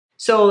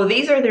So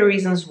these are the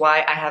reasons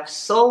why I have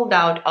sold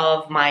out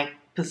of my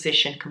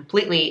position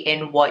completely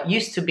in what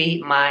used to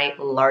be my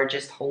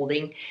largest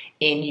holding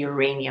in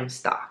uranium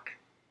stock.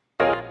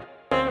 Hi,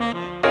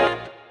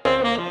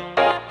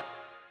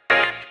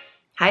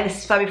 this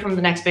is Fabi from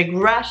The Next Big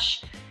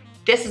Rush.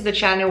 This is the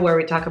channel where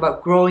we talk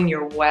about growing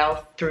your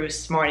wealth through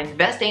smart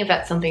investing. If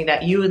that's something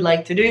that you would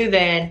like to do,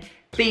 then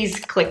please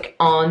click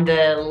on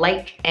the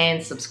like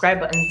and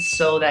subscribe button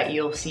so that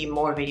you'll see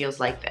more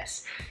videos like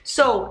this.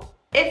 So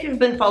if you've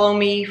been following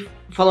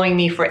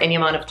me for any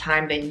amount of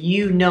time, then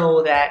you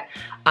know that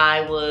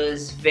I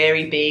was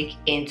very big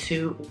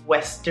into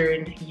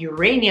Western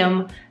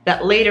uranium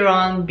that later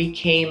on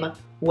became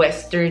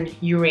Western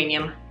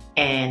uranium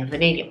and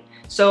vanadium.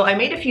 So I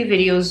made a few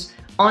videos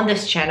on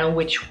this channel,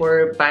 which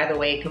were, by the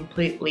way,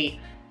 completely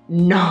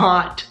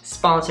not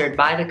sponsored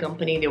by the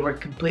company. They were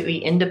completely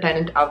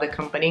independent of the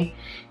company.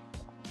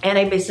 And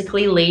I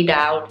basically laid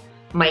out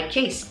my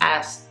case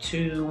as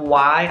to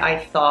why I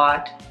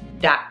thought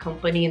that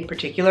company in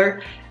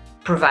particular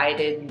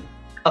provided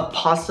a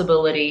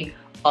possibility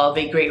of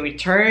a great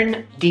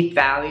return, deep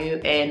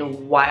value,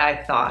 and why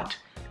I thought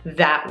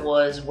that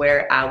was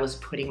where I was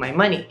putting my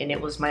money. And it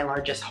was my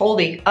largest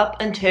holding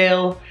up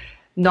until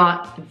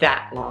not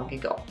that long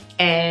ago.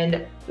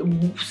 And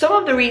some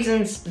of the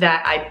reasons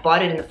that I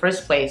bought it in the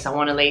first place, I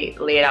want to lay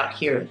it out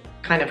here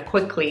kind of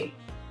quickly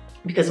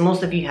because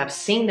most of you have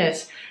seen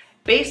this.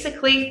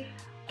 Basically,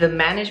 the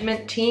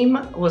management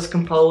team was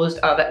composed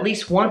of at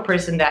least one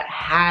person that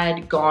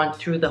had gone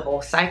through the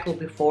whole cycle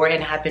before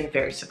and had been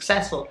very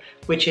successful,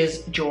 which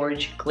is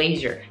George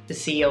Glazier, the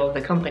CEO of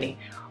the company.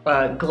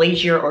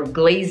 Glazier or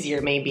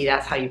Glazier, maybe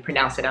that's how you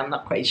pronounce it, I'm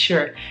not quite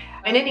sure.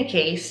 In any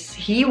case,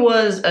 he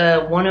was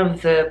one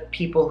of the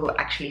people who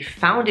actually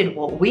founded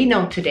what we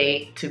know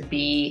today to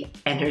be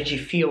Energy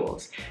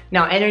Fuels.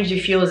 Now, Energy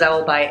Fuels I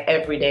will buy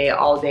every day,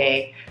 all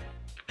day,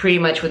 pretty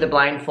much with a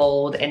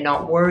blindfold and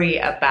not worry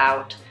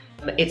about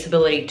its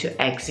ability to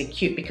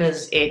execute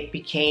because it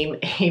became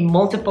a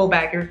multiple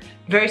bagger,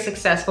 very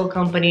successful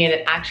company, and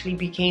it actually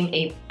became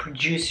a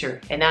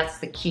producer, and that's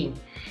the key.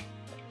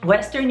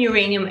 Western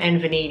uranium and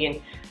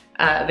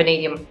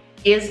vanadium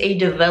is a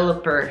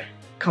developer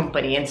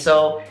company, and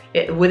so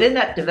within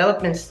that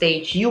development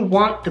stage, you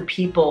want the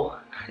people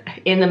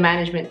in the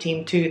management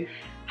team to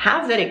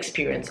have that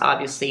experience,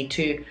 obviously,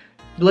 to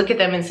look at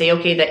them and say,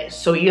 okay,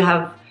 so you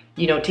have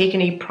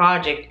taken a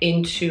project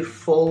into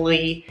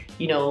fully,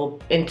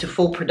 into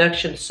full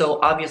production, so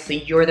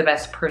obviously you're the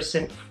best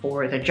person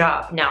for the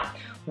job. Now,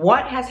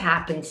 what has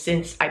happened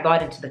since I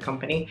bought into the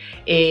company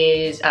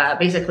is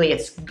basically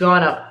it's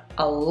gone up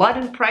a lot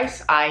in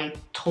price. I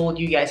told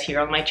you guys here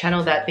on my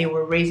channel that they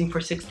were raising for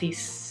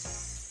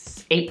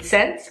 68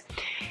 cents,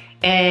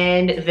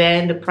 and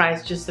then the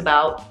price just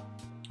about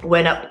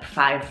went up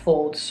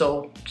fivefold.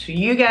 So to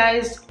you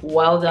guys,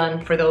 well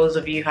done for those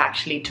of you who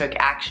actually took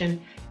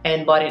action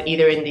and bought it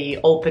either in the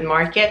open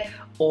market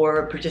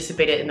or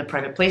participated in the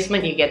private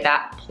placement. You get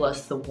that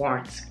plus the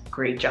warrants.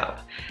 Great job.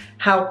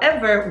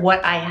 However,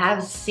 what I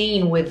have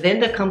seen within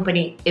the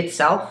company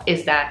itself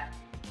is that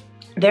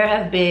there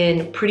have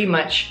been pretty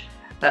much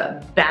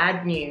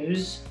bad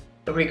news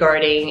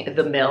regarding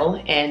the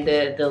mill and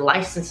the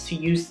license to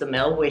use the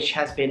mill, which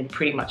has been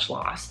pretty much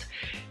lost.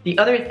 The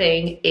other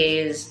thing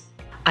is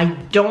I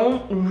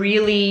don't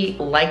really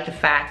like the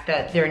fact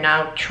that they're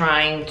now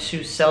trying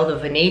to sell the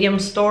vanadium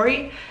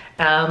story.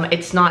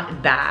 It's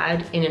not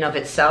bad in and of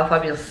itself.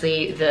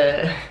 Obviously,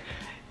 the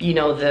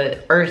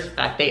earth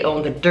that they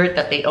own, the dirt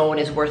that they own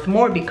is worth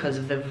more because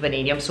of the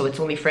vanadium, so it's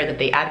only fair that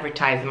they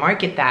advertise and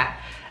market that.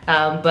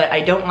 But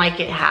I don't like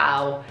it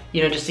how,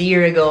 just a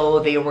year ago,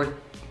 they were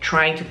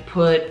trying to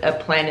put a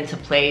plan into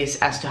place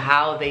as to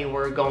how they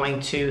were going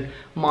to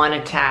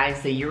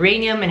monetize the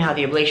uranium and how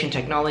the ablation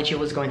technology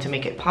was going to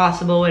make it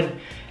possible and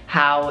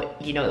how,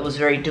 it was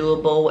very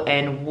doable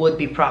and would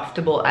be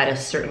profitable at a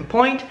certain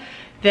point.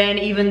 Then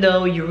even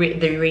though the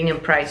uranium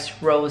price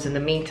rose in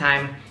the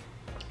meantime,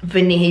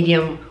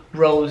 vanadium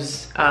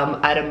rose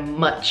at a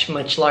much,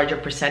 much larger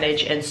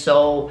percentage. And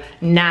so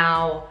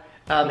now,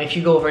 if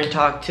you go over and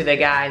talk to the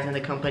guys in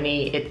the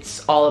company,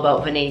 it's all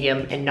about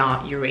vanadium and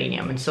not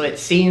uranium. And so it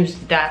seems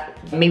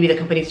that maybe the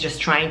company's just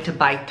trying to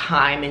buy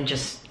time and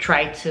just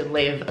try to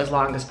live as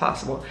long as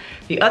possible.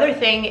 The other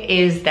thing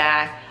is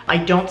that I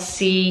don't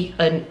see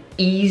an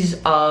ease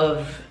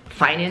of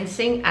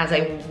financing as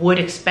I would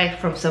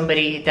expect from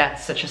somebody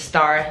that's such a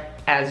star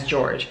as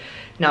George.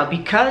 Now,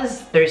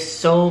 because there's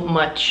so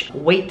much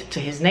weight to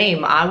his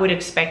name, I would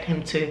expect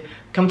him to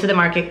come to the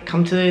market,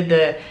 come to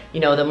the,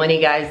 the money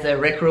guys, the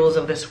Rick Rules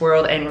of this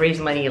world, and raise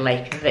money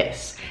like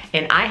this.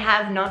 And I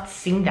have not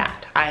seen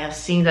that. I have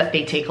seen that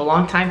they take a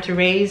long time to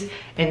raise,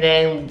 and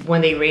then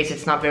when they raise,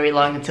 it's not very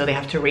long until they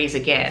have to raise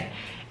again.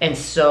 And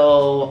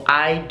so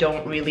I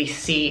don't really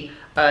see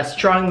a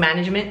strong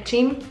management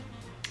team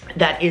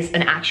that is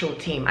an actual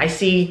team. I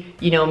see,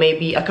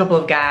 maybe a couple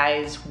of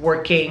guys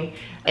working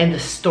and the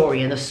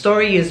story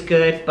is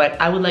good,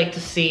 but I would like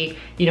to see,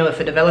 if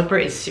a developer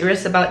is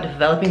serious about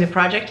developing the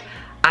project,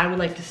 I would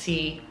like to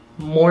see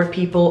more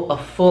people, a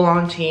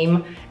full-on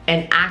team,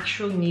 and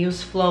actual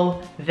news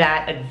flow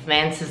that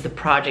advances the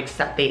projects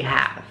that they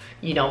have.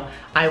 You know,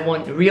 I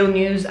want real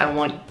news, I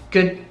want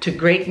good to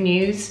great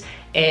news,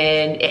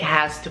 and it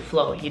has to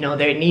flow. You know,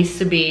 there needs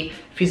to be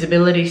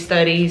feasibility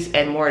studies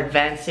and more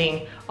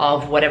advancing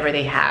of whatever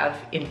they have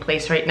in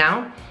place right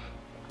now.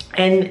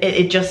 And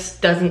it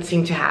just doesn't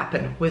seem to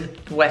happen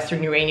with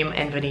Western uranium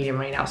and vanadium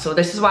right now. So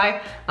this is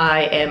why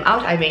I am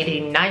out. I made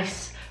a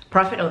nice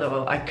profit,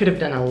 although I could have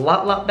done a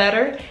lot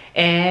better.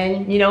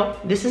 And you know,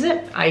 this is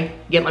it. I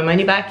get my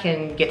money back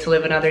and get to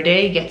live another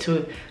day, get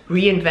to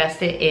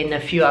reinvest it in a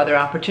few other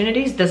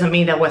opportunities. Doesn't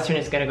mean that Western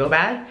is gonna go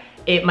bad.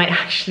 It might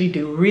actually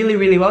do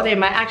really well. They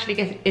might actually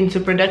get into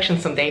production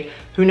someday,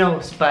 who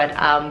knows? But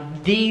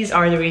these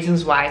are the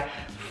reasons why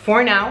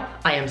for now,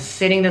 I am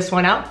sitting this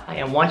one out. I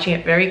am watching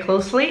it very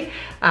closely,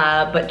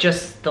 but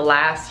just the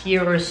last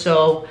year or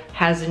so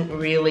hasn't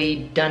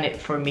really done it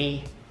for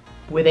me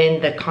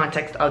within the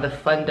context of the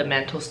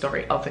fundamental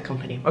story of the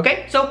company.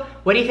 Okay, so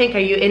what do you think? Are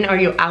you in, are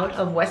you out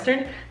of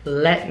Western?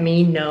 Let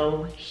me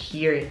know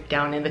here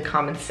down in the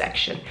comments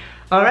section.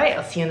 All right,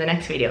 I'll see you in the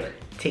next video.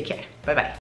 Take care, bye-bye.